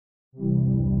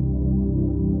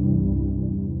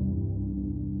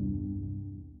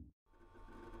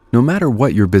No matter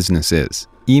what your business is,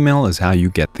 email is how you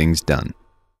get things done.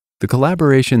 The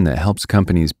collaboration that helps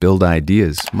companies build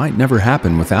ideas might never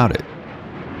happen without it.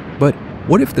 But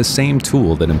what if the same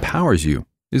tool that empowers you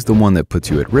is the one that puts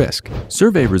you at risk?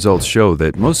 Survey results show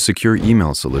that most secure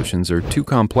email solutions are too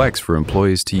complex for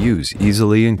employees to use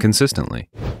easily and consistently.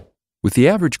 With the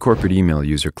average corporate email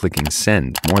user clicking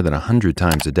send more than 100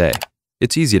 times a day,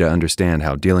 it's easy to understand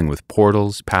how dealing with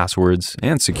portals, passwords,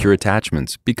 and secure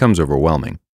attachments becomes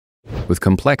overwhelming. With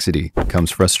complexity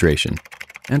comes frustration,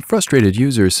 and frustrated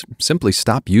users simply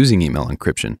stop using email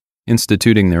encryption,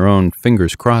 instituting their own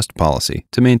fingers crossed policy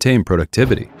to maintain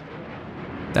productivity.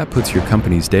 That puts your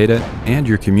company's data and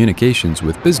your communications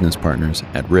with business partners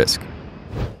at risk.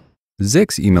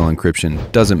 Zix email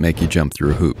encryption doesn't make you jump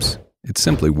through hoops. It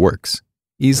simply works,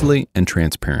 easily and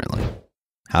transparently.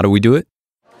 How do we do it?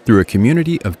 Through a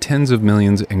community of tens of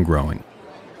millions and growing.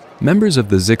 Members of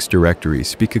the Zix directory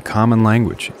speak a common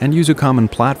language and use a common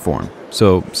platform,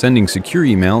 so sending secure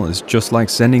email is just like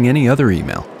sending any other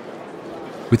email.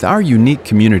 With our unique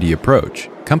community approach,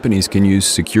 companies can use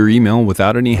secure email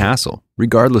without any hassle,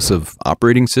 regardless of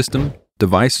operating system,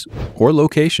 device, or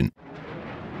location.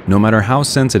 No matter how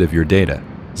sensitive your data,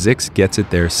 Zix gets it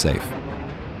there safe.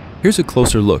 Here's a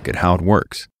closer look at how it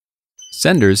works.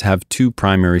 Senders have two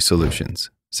primary solutions,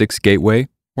 Zix Gateway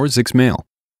or Zix Mail.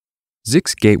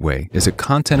 Zix Gateway is a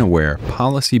content-aware,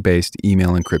 policy-based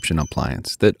email encryption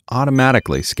appliance that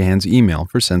automatically scans email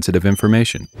for sensitive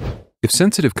information. If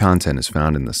sensitive content is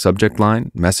found in the subject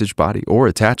line, message body, or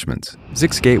attachments,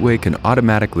 Zix Gateway can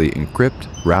automatically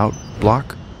encrypt, route,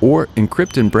 block, or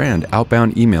encrypt and brand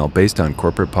outbound email based on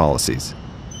corporate policies.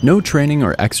 No training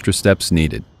or extra steps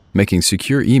needed, making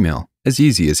secure email as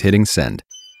easy as hitting send.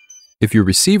 If your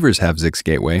receivers have Zix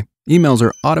Gateway, emails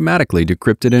are automatically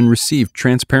decrypted and received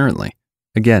transparently.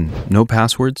 Again, no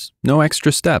passwords, no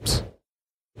extra steps.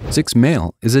 Zix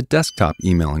Mail is a desktop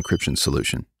email encryption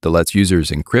solution that lets users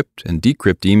encrypt and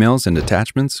decrypt emails and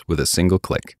attachments with a single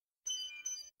click.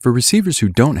 For receivers who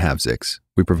don't have Zix,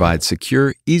 we provide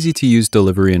secure, easy-to-use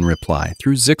delivery and reply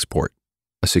through Zixport,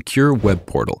 a secure web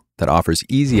portal that offers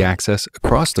easy access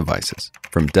across devices,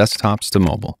 from desktops to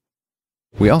mobile.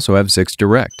 We also have Zix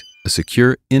Direct, a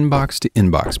secure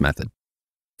inbox-to-inbox method.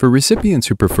 For recipients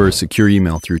who prefer secure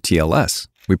email through TLS,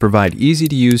 we provide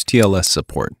easy-to-use TLS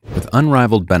support with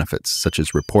unrivaled benefits such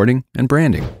as reporting and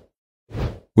branding.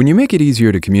 When you make it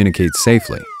easier to communicate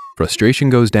safely, frustration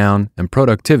goes down and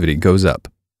productivity goes up,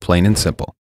 plain and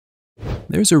simple.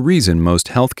 There's a reason most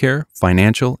healthcare,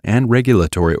 financial, and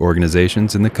regulatory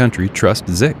organizations in the country trust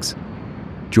Zix.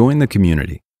 Join the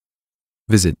community.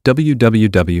 Visit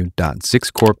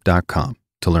www.zixcorp.com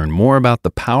to learn more about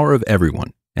the power of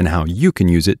everyone and how you can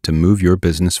use it to move your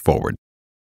business forward.